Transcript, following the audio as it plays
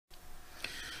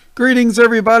Greetings,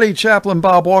 everybody. Chaplain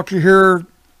Bob Walker here.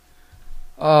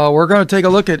 We're going to take a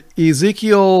look at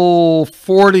Ezekiel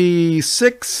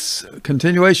 46,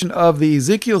 continuation of the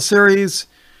Ezekiel series.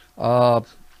 Chaplain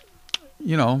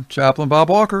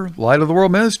Bob Walker, Light of the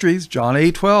World Ministries, John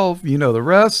 8:12. You know the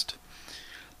rest.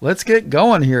 Let's get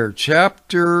going here.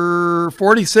 Chapter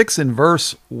 46 in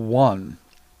verse 1.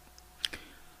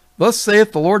 Thus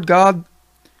saith the Lord God,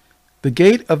 the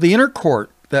gate of the inner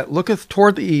court that looketh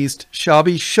toward the east shall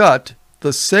be shut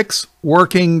the 6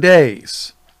 working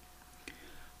days.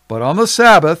 But on the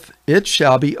Sabbath it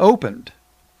shall be opened.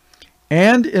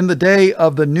 And in the day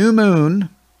of the new moon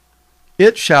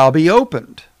it shall be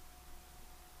opened.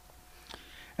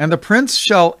 And the prince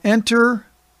shall enter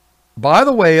by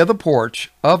the way of the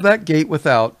porch of that gate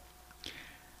without,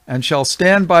 and shall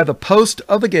stand by the post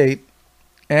of the gate,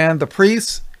 and the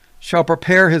priest shall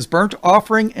prepare his burnt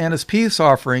offering and his peace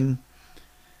offering,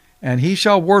 and he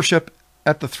shall worship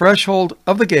at the threshold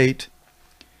of the gate.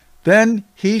 Then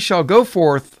he shall go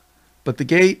forth, but the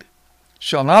gate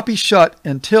shall not be shut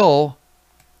until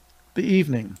the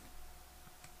evening.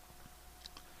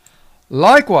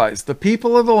 Likewise, the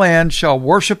people of the land shall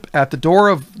worship at the door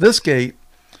of this gate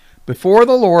before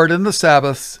the Lord in the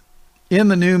sabbaths, in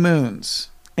the new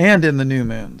moons, and in the new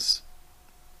moons.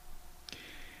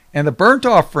 And the burnt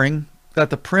offering that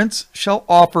the prince shall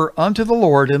offer unto the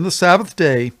Lord in the Sabbath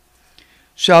day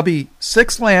shall be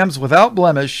 6 lambs without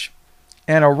blemish,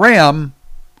 and a ram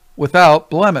without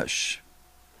blemish.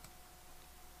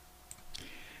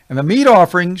 And the meat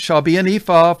offering shall be an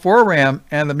ephah for a ram,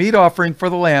 and the meat offering for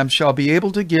the lamb shall be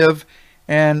able to give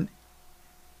an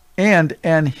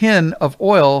hin of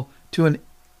oil to an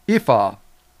ephah.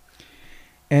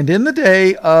 And in the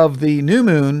day of the new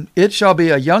moon it shall be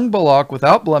a young bullock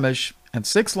without blemish, and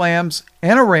 6 lambs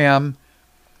and a ram,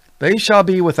 they shall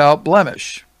be without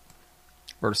blemish.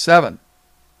 Verse 7.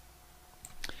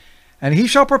 And he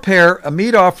shall prepare a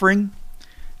meat offering,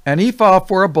 an ephah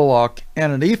for a bullock,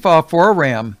 and an ephah for a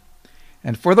ram,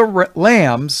 and for the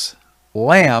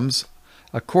lambs,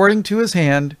 according to his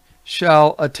hand,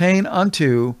 shall attain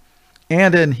unto,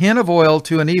 and an hin of oil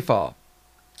to an ephah.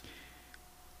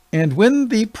 And when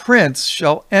the prince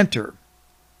shall enter,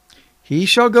 he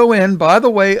shall go in by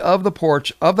the way of the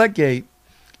porch of that gate,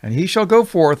 and he shall go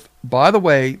forth by the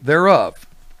way thereof.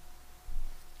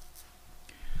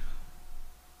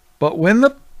 But when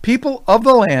the people of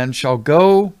the land shall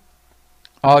come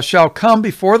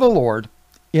before the Lord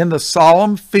in the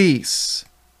solemn feasts.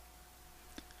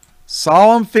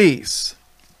 Solemn feasts.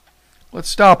 Let's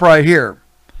stop right here.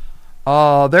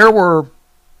 There were,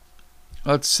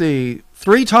 3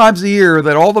 times a year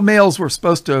that all the males were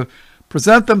supposed to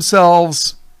present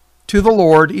themselves to the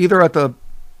Lord, either at the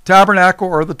tabernacle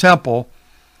or the temple.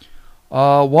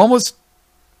 One was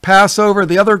Passover,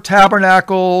 the other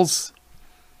tabernacles,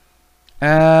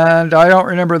 and I don't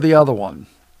remember the other one.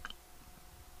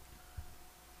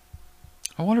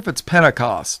 I wonder if it's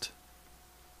Pentecost.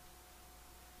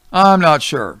 I'm not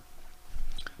sure.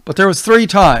 But there was 3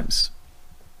 times.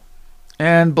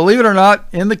 And believe it or not,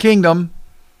 in the kingdom,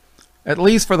 at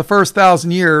least for the first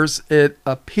 1,000 years, it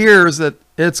appears that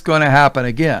it's going to happen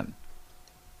again.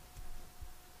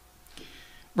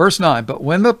 Verse 9, but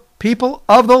when the people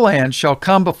of the land shall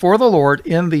come before the Lord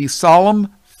in the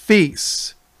solemn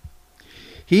feasts,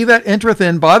 he that entereth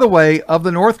in by the way of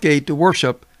the north gate to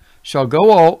worship shall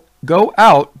go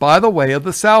out by the way of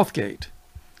the south gate.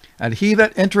 And he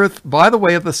that entereth by the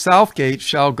way of the south gate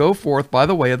shall go forth by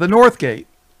the way of the north gate.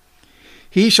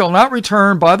 He shall not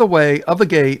return by the way of the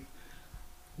gate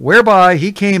whereby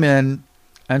he came in,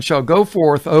 and shall go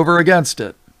forth over against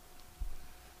it.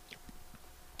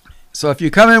 So if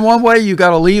you come in one way, you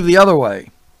got to leave the other way.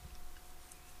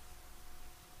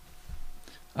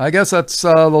 I guess that's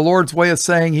the Lord's way of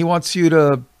saying he wants you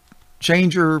to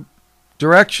change your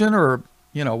direction, or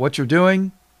what you're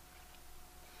doing.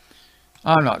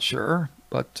 I'm not sure,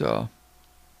 but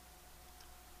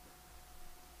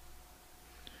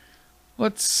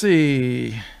let's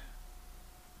see.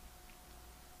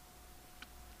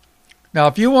 Now,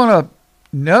 if you want to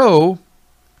know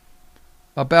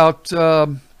about, let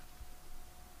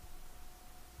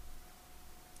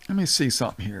me see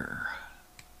something here.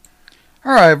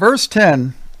 All right, verse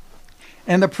 10.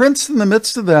 And the prince in the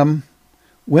midst of them,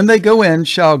 when they go in,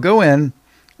 shall go in,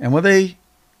 and when they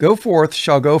go forth,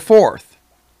 shall go forth.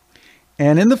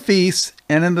 And in the feasts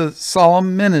and in the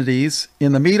solemnities,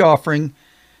 in the meat offering,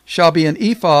 shall be an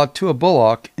ephah to a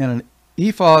bullock, and an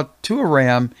ephah to a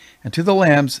ram, and to the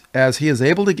lambs as he is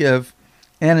able to give,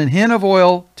 and an hin of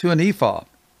oil to an ephah.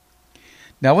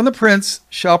 Now when the prince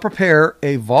shall prepare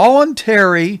a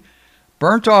voluntary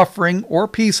burnt offering or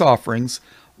peace offerings,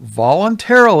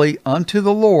 voluntarily unto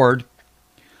the Lord,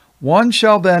 one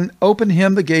shall then open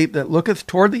him the gate that looketh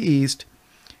toward the east,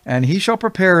 and he shall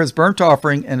prepare his burnt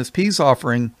offering and his peace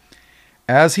offering,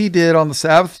 as he did on the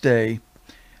Sabbath day.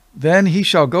 Then he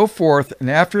shall go forth, and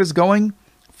after his going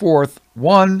forth,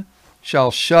 one shall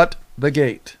shut the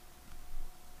gate.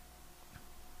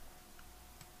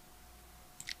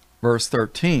 Verse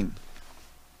 13.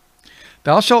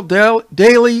 Thou shalt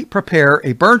daily prepare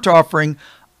a burnt offering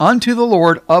unto the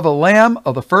Lord of a lamb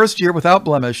of the first year without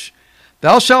blemish.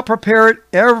 Thou shalt prepare it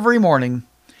every morning,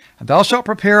 and thou shalt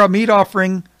prepare a meat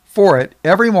offering for it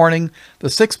every morning, the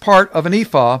 6th part of an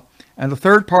ephah, and the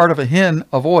 3rd part of a hin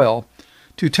of oil,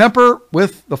 to temper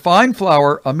with the fine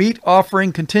flour a meat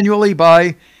offering continually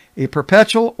by a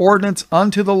perpetual ordinance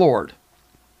unto the Lord.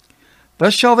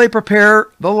 Thus shall they prepare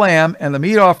the lamb and the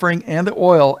meat offering and the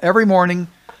oil every morning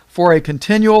for a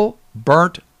continual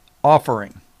burnt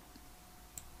offering.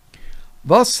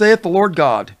 Thus saith the Lord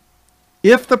God,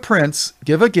 if the prince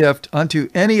give a gift unto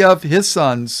any of his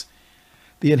sons,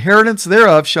 the inheritance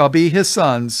thereof shall be his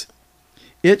sons,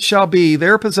 it shall be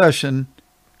their possession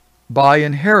by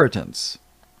inheritance.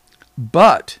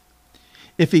 But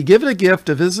if he give a gift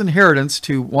of his inheritance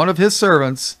to one of his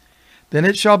servants, then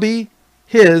it shall be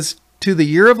his to the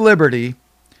year of liberty.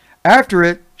 After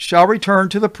it shall return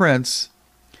to the prince,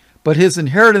 but his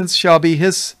inheritance shall be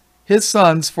his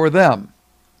sons for them.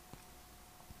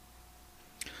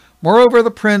 Moreover, the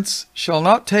prince shall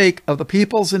not take of the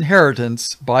people's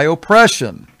inheritance by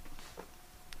oppression.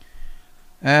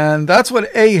 And that's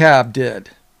what Ahab did.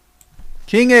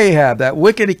 King Ahab, that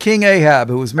wicked King Ahab,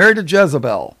 who was married to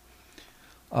Jezebel.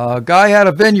 A guy had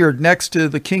a vineyard next to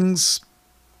the king's,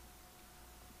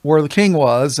 where the king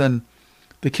was, and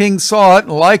the king saw it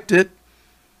and liked it.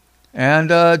 And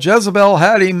Jezebel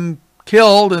had him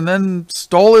killed and then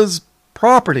stole his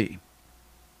property.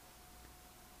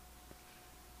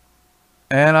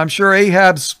 And I'm sure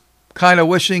Ahab's kind of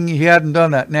wishing he hadn't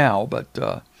done that now,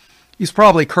 but he's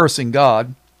probably cursing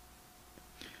God.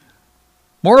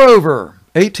 Moreover,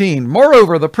 18,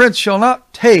 moreover, the prince shall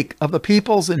not take of the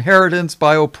people's inheritance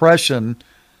by oppression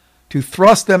to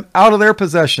thrust them out of their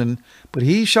possession, but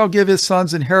he shall give his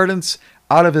sons inheritance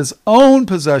out of his own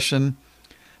possession,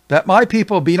 that my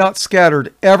people be not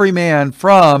scattered every man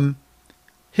from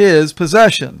his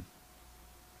possession.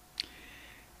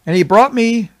 And he brought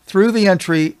me through the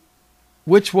entry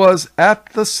which was at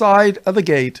the side of the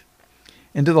gate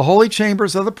into the holy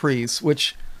chambers of the priests,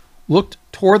 which looked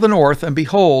toward the north, and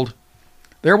behold,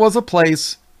 there was a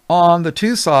place on the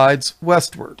 2 sides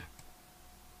westward.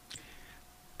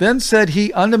 Then said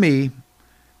he unto me,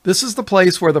 this is the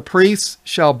place where the priests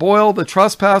shall boil the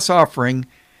trespass offering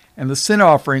and the sin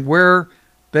offering, where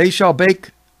they shall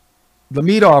bake the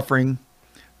meat offering,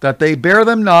 that they bear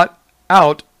them not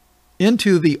out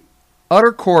into the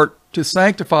utter court to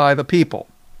sanctify the people.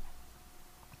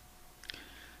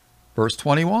 Verse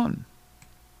 21.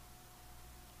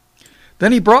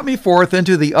 Then he brought me forth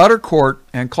into the utter court,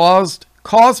 and caused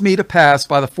me to pass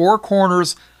by the 4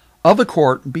 corners of the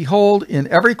court. And behold, in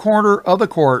every corner of the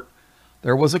court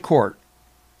there was a court.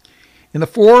 In the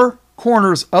 4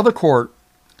 corners of the court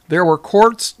there were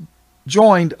courts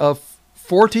joined of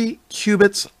 40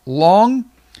 cubits long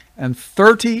and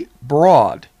 30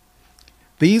 broad.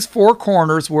 These 4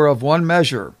 corners were of one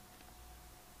measure.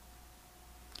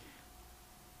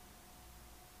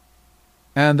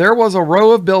 And there was a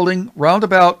row of building round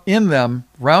about them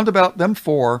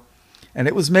 4, and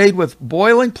it was made with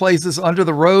boiling places under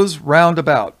the rows round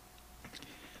about.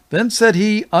 Then said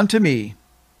he unto me,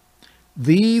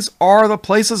 these are the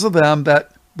places of them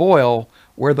that boil,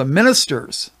 where the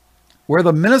ministers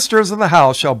of the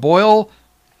house shall boil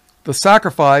the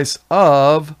sacrifice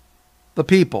of the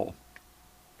people.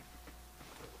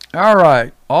 All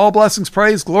right. All blessings,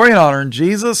 praise, glory, and honor in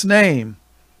Jesus' name.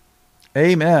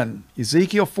 Amen.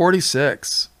 Ezekiel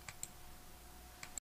 46.